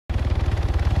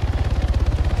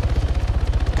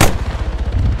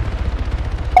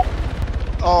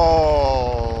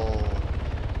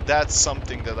that's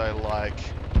something that I like.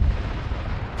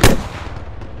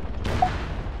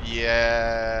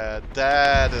 Yeah,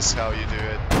 that is how you do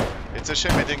it. It's a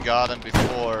shame I didn't got him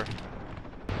before.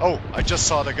 Oh, I just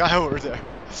saw the guy over there.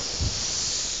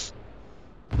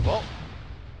 Well,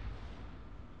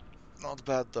 not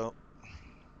bad though.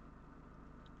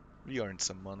 We earned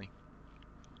some money.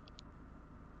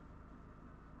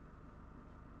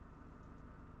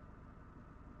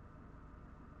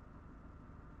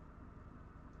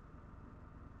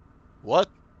 What?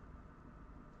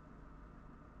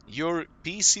 Your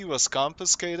PC was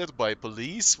confiscated by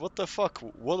police? What the fuck?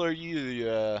 What are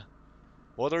you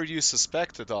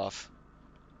suspected of?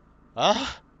 Huh?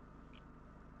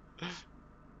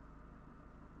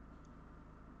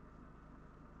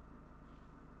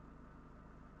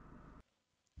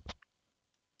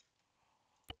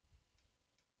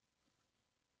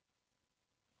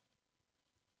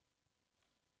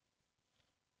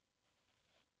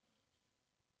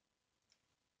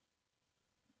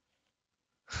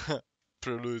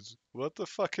 Prelude. What the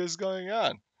fuck is going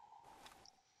on?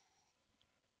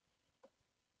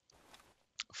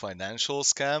 Financial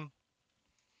scam?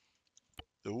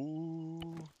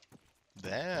 Ooh,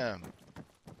 damn.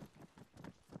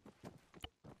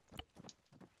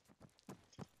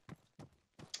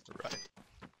 Right.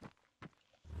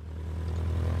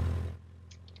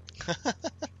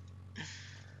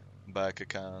 Bank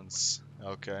accounts.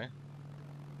 Okay.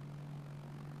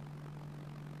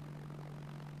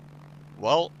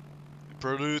 Well,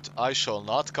 Prelude, I shall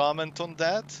not comment on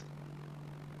that.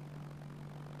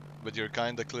 But you're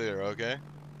kinda clear, okay?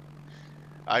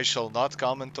 I shall not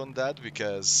comment on that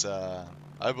because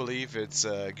I believe it's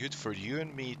good for you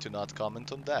and me to not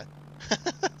comment on that.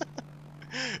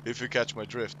 If you catch my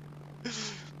drift.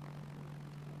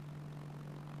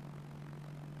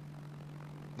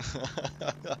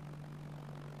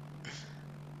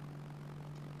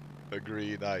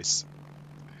 Agree, nice.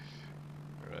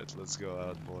 Alright, let's go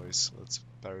out, boys. Let's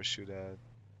parachute out.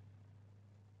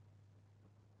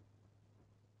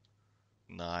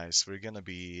 Nice, we're gonna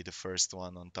be the first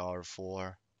one on Tower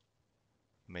 4.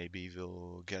 Maybe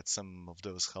we'll get some of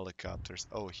those helicopters.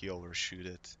 Oh, he overshoot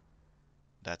it.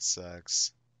 That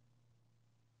sucks.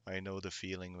 I know the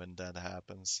feeling when that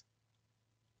happens.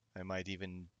 I might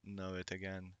even know it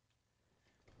again.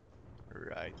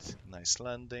 Right, nice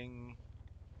landing.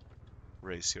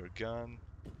 Raise your gun.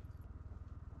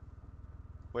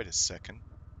 Wait a second.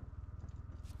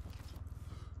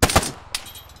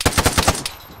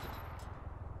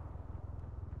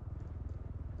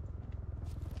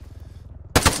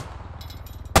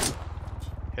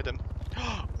 Hit him.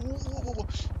 Whoa, whoa, whoa.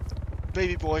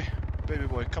 Baby boy,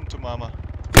 come to mama.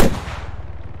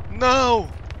 No!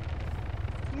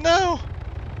 No!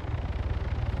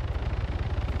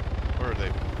 Where are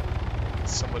they?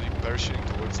 Somebody parachuting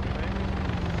towards me, maybe?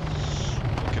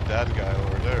 Look at that guy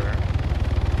over there.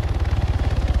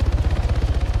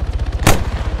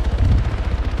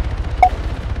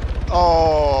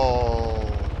 Oh,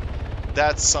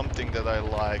 that's something that I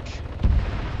like.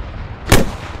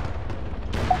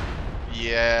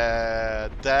 Yeah,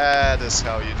 that is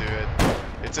how you do it.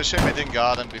 It's a shame I didn't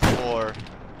got him before.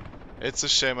 It's a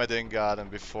shame I didn't got him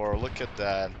before. Look at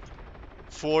that.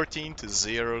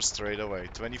 14-0 straight away.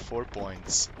 24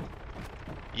 points.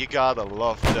 You gotta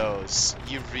love those.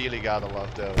 You really gotta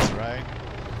love those, right?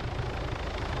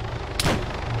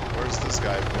 Where's this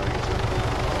guy going to?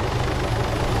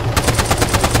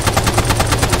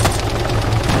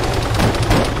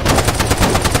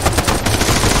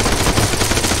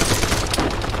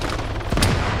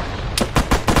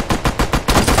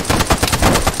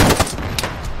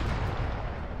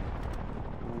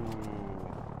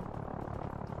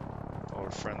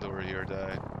 Friend over here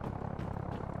died.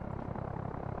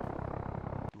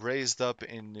 Raised up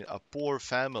in a poor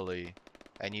family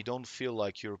and you don't feel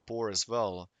like you're poor as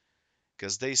well.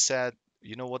 Because they said,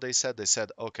 you know what they said? They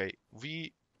said, okay,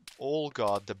 we all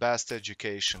got the best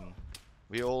education.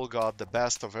 We all got the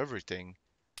best of everything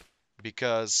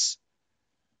because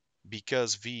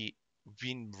we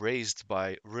been raised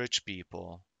by rich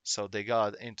people. So they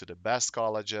got into the best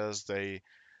colleges, they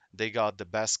got the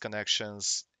best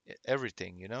connections,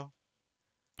 everything, you know?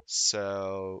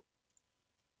 So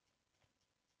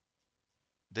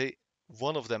they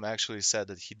one of them actually said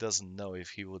that he doesn't know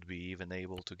if he would be even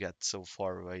able to get so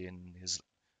far away in his,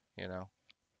 you know.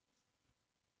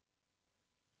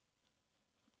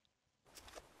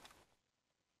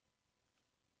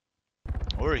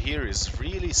 Over here is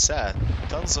really sad.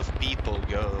 Tons of people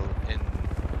go in,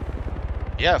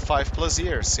 yeah, 5+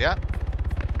 years, yeah.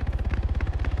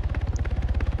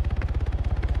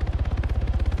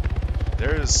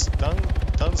 There's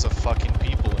tons of fucking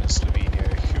people in Slovenia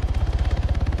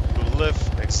who live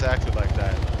exactly like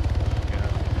that. You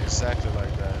know, exactly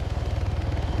like that.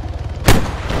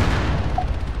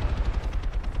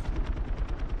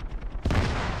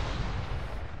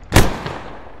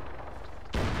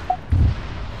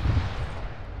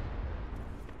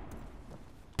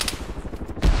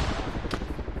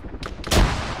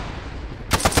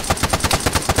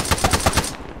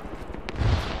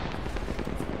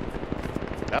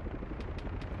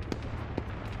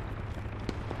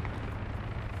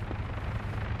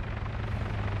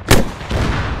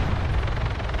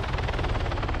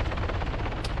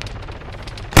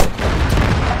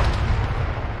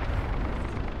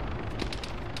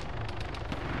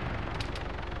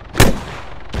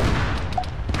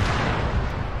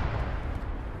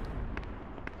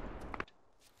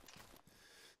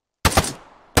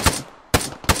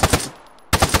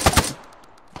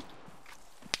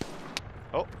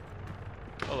 Oh,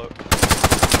 hello.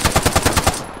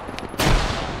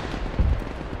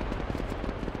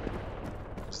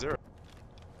 Is there?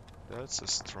 That's a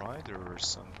Strider or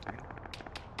something.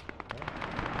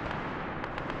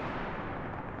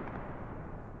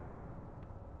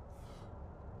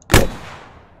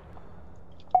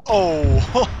 Oh!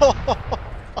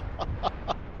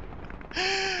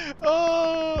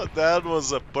 Oh, that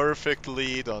was a perfect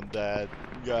lead on that,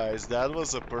 guys. That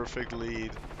was a perfect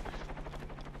lead.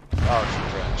 Oh, he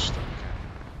crashed.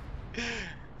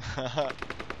 Okay.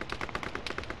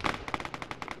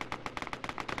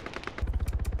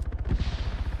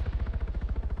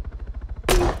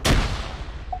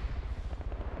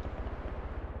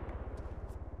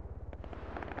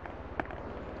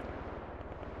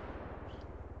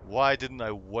 Why didn't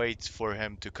I wait for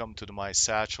him to come to my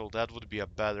satchel? That would be a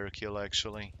better kill,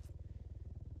 actually.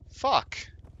 Fuck!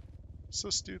 So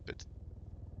stupid.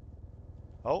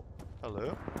 Oh,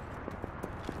 hello.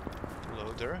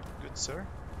 Hello there, good sir.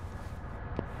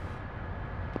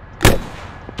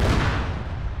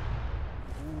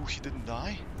 Ooh, he didn't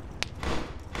die?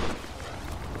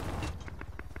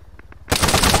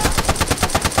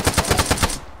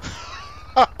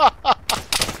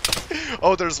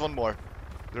 Oh, there's one more.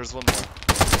 There's one more.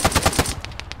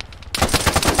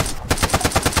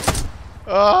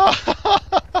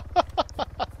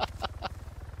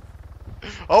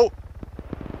 Oh!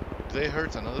 Did they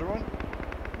hurt another one?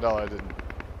 No, I didn't.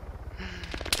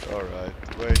 Alright,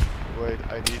 wait,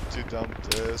 I need to dump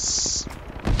this.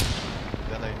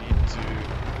 Then I need to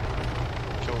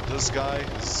kill this guy.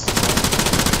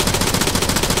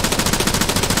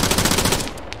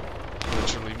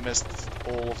 Literally missed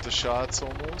all of the shots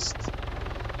almost.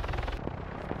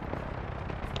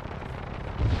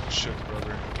 Oh shit,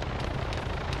 brother.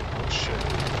 Oh shit.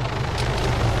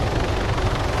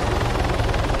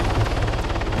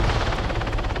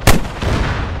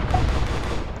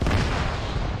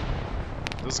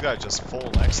 This guy just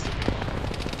fell next to me.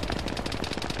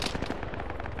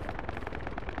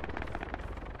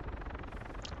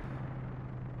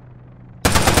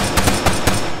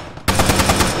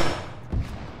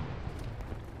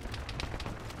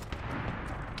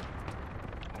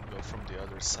 I'll go from the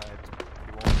other side.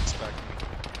 He won't expect me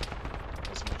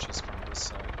as much as from this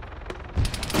side.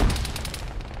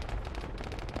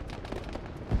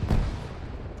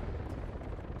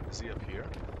 Is he up here?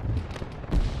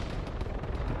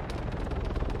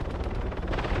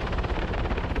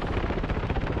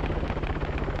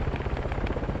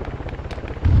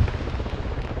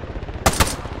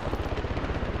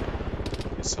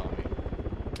 He saw me.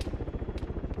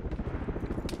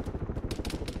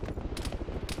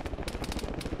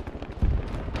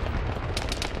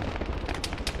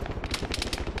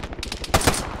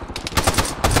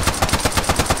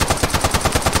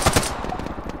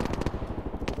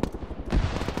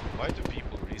 Why do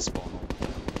people respawn?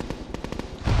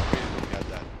 I really don't get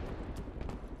that.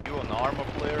 You an Arma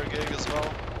player gig as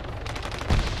well?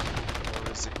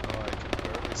 Or is it? Oh, I can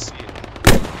barely see it.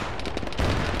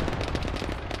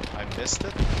 I missed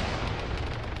it?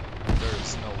 There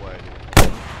is no way.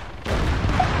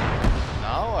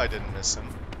 Now I didn't miss him.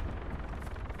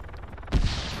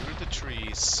 Through the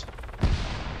trees.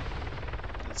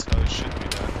 That's how it should be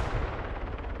done.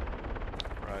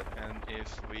 Right, and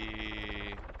if we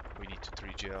need to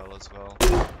 3GL as well.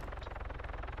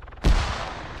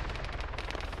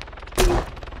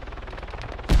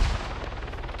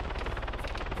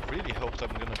 I really hoped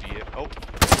I'm gonna be oh.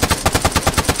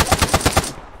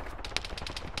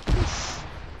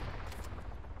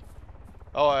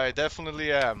 Oh, I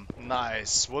definitely am.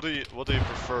 Nice. What do you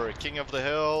prefer? King of the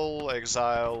Hill,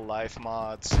 Exile, Life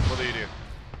Mods? What do you do?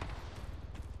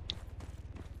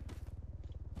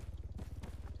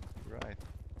 Right.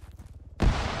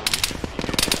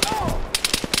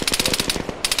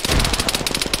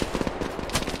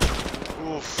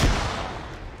 Oof.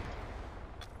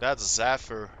 That's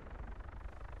Zephyr.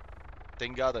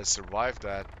 Thank God I survived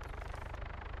that.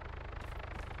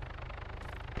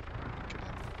 Look at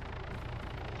him.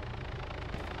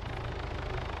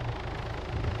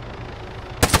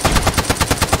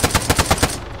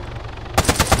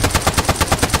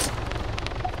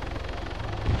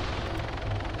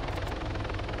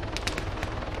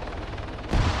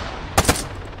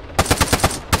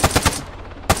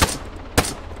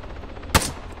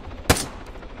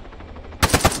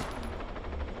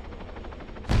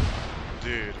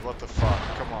 Dude, what the fuck?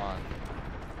 Come on.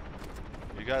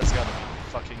 You guys gotta be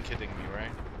fucking kidding me,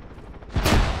 right?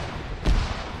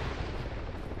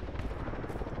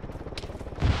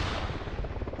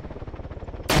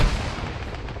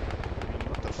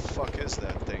 What the fuck is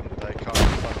that thing that I can't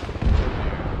fucking kill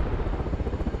you?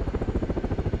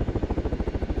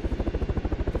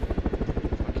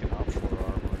 Fucking up for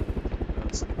armor.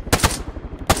 That's...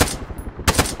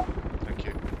 Thank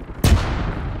you.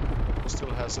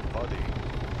 Still has a body.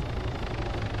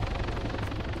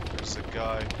 There's a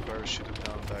guy parachuted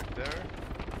down back there.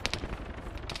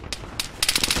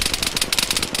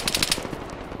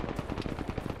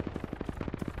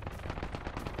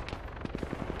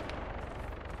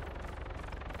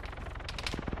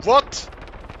 What?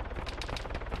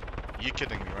 You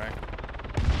kidding me, right?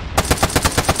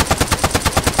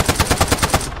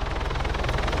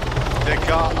 The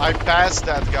guy, I passed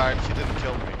that guy and he didn't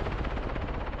kill me.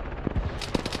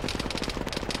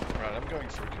 Right, I'm going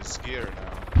for his gear now.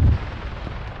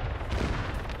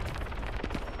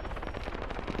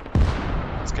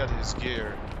 Let's get his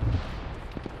gear.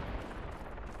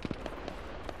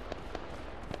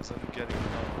 Because I'm getting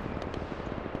low.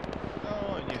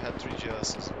 Oh, and you had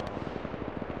 3GS as well.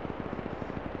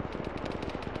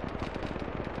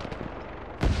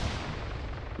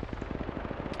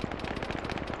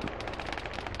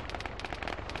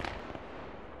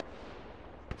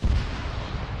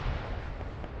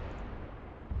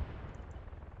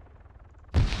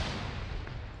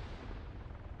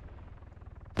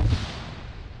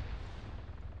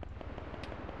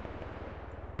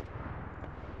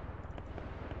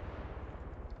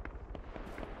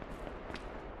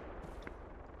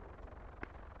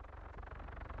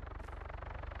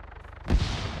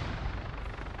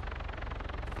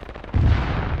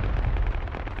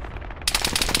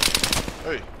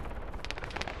 Hey,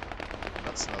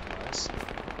 that's not nice.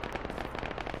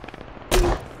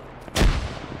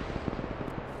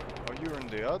 Oh, you're in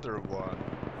the other one.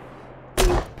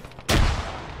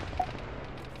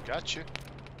 Gotcha.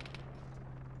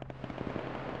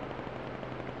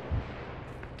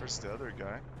 Where's the other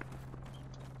guy?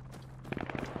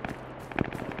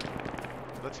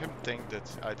 Let him think that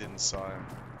I didn't saw him.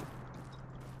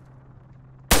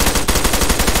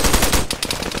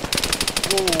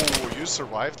 Whoa, you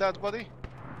survived that, buddy?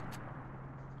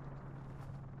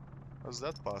 How's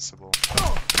that possible?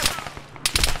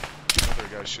 Another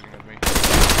guy shooting at me.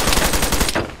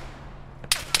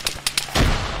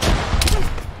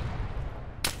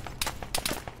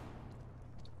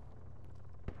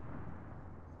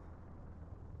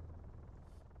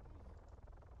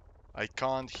 I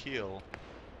can't heal.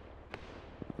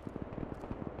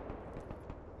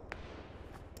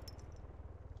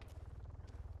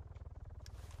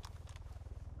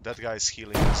 That guy's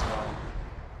healing as well.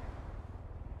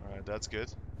 Alright, that's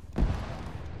good.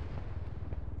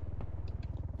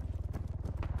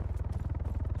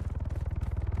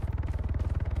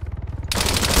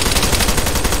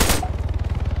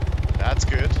 That's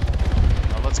good.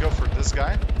 Now let's go for this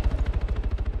guy.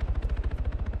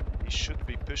 He should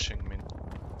be pushing me.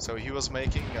 So he was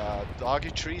making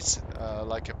doggy treats,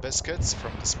 like a biscuits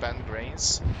from the spent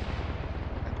grains.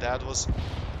 And that was... Give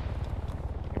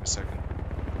me a second.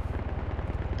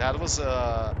 That was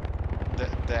the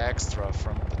extra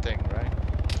from the thing, right?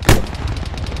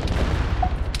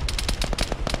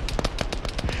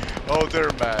 Oh,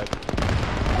 they're mad.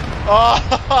 Oh!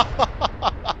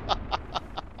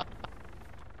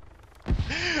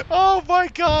 Oh my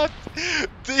god!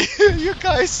 Do you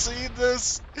guys see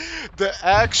this? The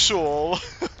actual...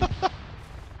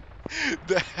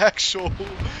 the actual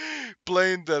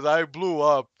plane that I blew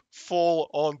up fallen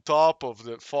on top of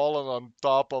the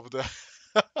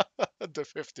the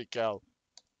 50 cal.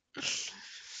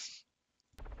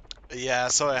 Yeah,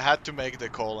 so I had to make the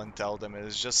call and tell them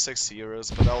it's just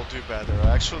 €6, but I'll do better.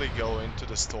 I actually go into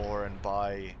the store and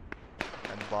buy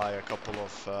a couple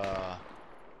of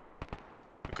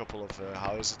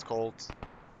how is it called?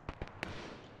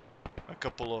 A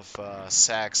couple of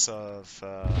sacks of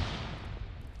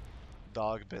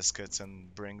dog biscuits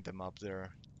and bring them up there.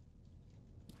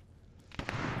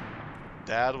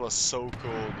 That was so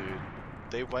cool, dude.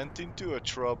 They went into a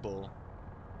trouble.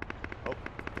 Oh.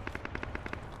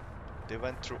 They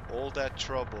went through all that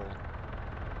trouble.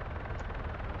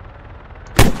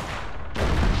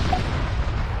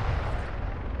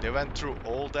 They went through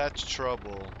all that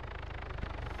trouble.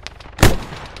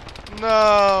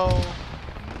 No!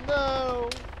 No!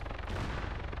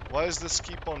 Why does this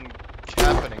keep on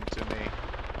happening to me?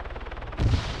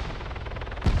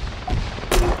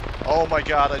 Oh my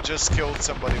god, I just killed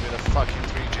somebody with a fucking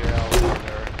 3JL over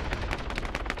there.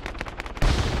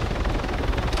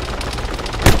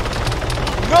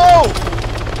 No!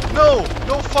 No!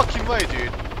 No fucking way,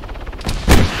 dude.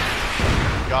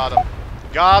 Got him.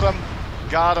 Got him.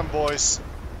 Got him, boys.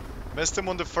 Missed him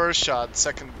on the first shot.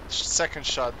 Second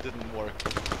shot didn't work.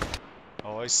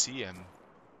 Oh, I see him.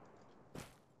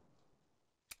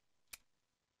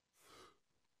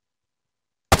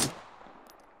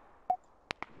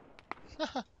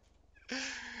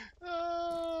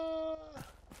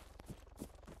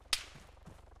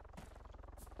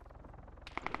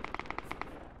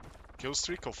 Kill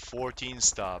streak of 14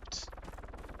 stopped.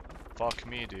 Fuck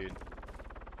me, dude.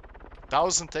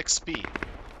 1000 XP.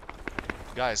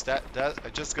 Guys, that I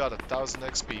just got 1000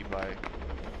 XP by...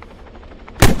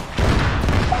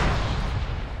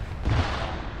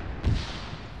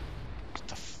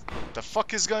 What the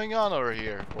fuck is going on over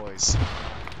here, boys?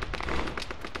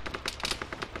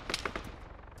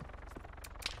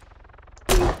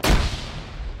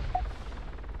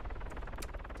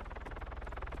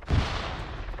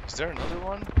 Is there another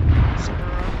one somewhere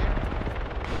around here?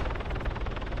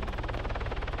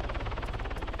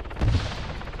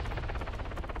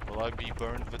 Will I be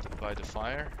burned by the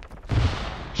fire?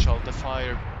 Shall the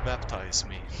fire baptize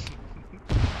me?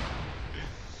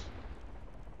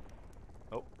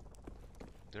 Oh,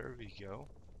 there we go.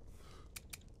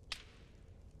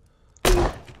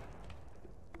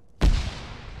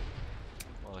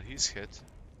 Well, he's hit.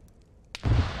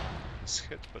 He's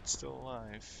hit, but still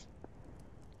alive.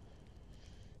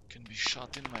 Can be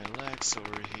shot in my legs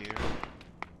over here.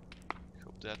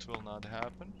 Hope that will not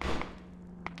happen.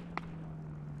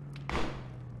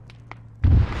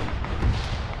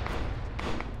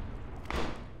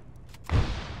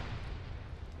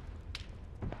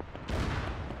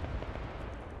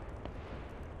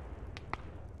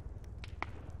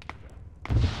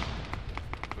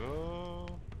 Oh,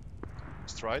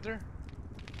 Strider?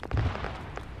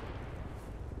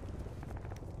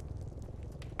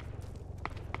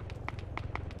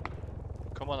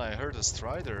 Come on, I heard a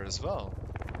Strider as well.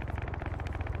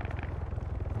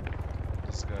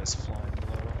 This guy's flying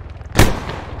low.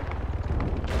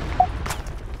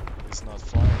 He's not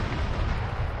flying.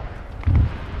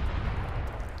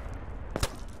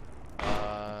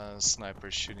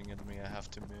 Sniper's shooting at me, I have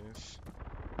to move.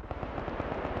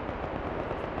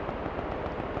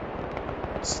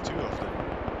 There's two of them.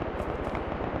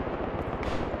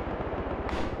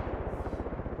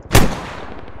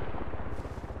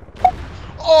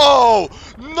 Oh!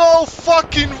 No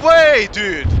fucking way,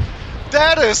 dude!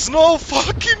 That is no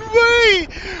fucking way!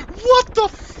 What the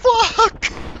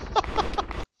fuck?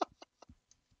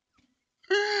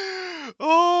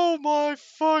 Oh my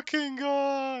fucking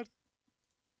god!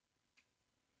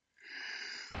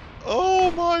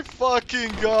 Oh my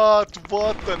fucking god!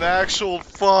 What an actual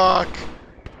fuck!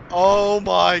 Oh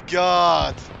my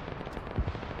god!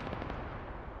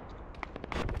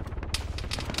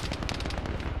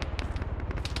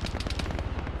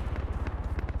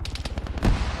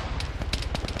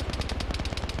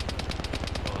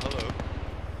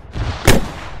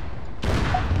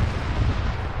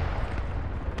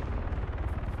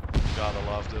 Gotta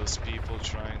love those people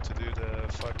trying to do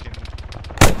the fucking...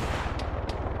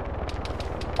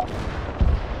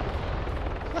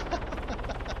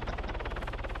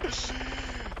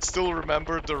 Still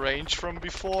remember the range from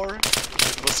before?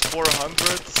 It was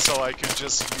 400, so I could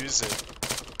just use it.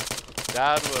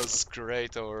 That was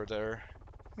great over there.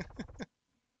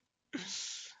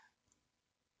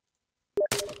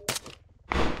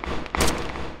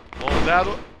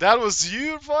 Oh, that was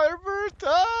you, Firebird?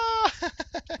 Ah!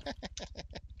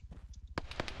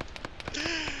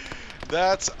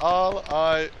 That's all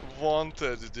I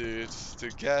wanted, dude, to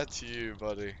get you,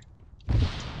 buddy.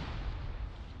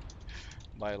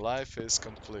 My life is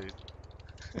complete.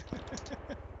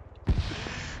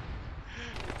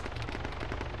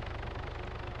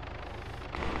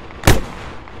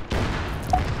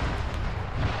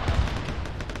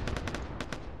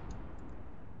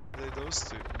 Those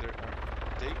two,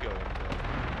 are they going though?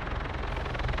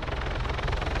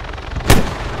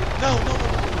 No, no, no,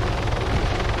 no.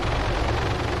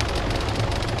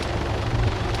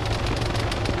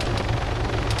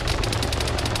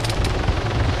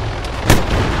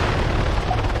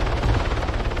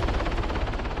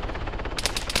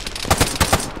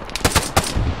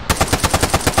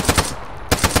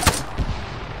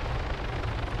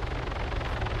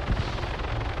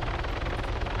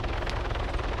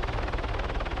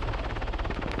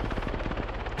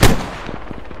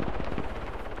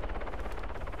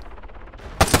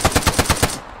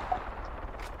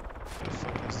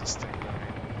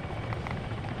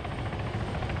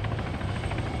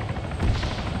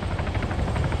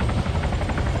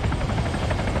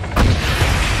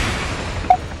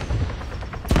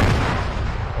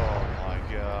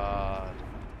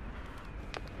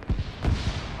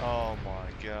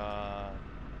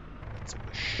 It's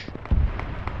mush.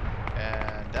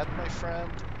 And that, my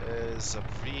friend, is a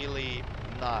really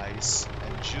nice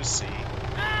and juicy.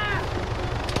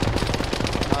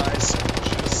 Nice and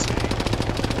juicy.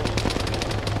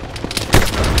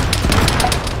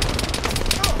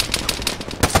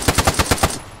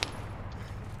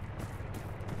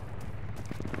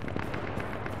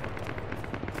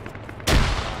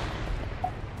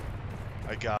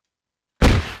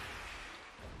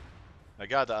 I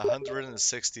got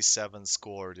 167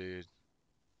 score, dude.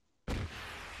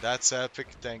 That's epic.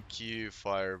 Thank you,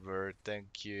 Firebird.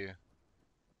 Thank you.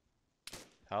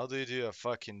 How do you do a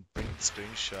fucking print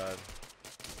screenshot?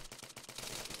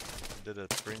 I did a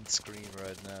print screen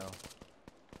right now.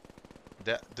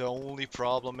 The only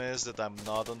problem is that I'm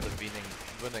not on the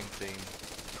winning team.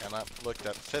 And I looked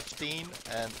at 15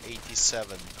 and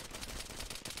 87.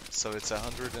 So it's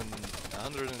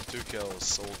 102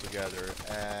 kills altogether.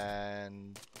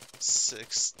 And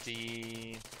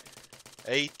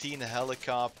 18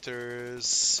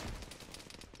 helicopters.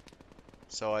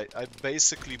 So I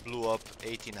basically blew up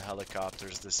 18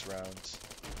 helicopters this round.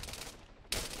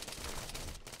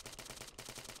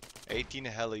 18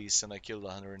 helis and I killed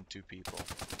 102 people.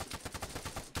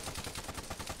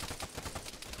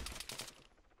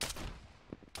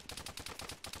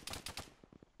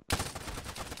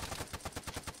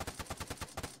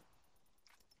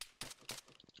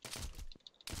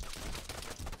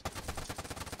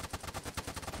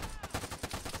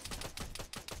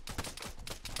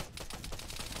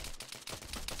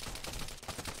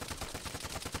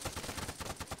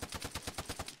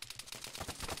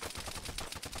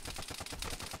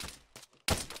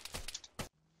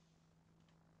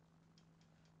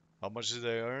 How much did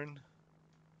I earn?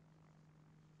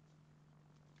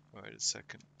 Wait a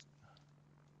second.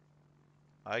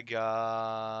 I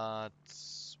got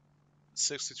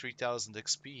 63,000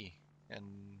 XP and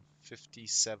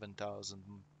 57,000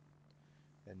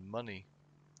 in money.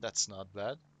 That's not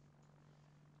bad.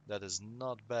 That is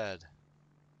not bad.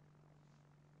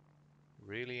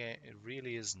 Really, it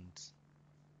really isn't.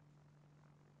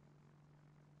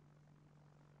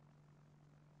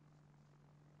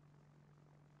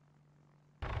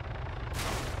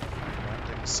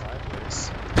 Landing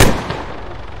sideways.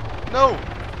 No!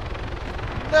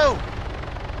 No!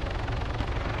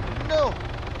 No!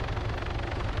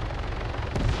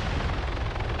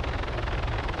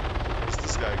 Where's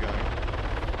this guy going?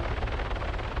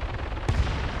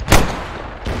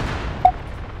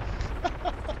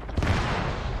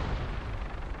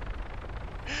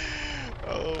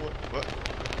 Oh, what?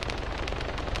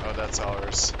 Oh, that's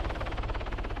ours.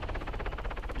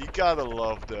 You gotta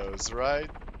love those, right?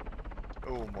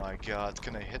 Oh my god,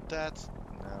 can I hit that?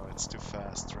 No, it's too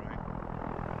fast, right?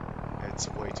 It's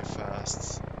way too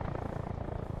fast.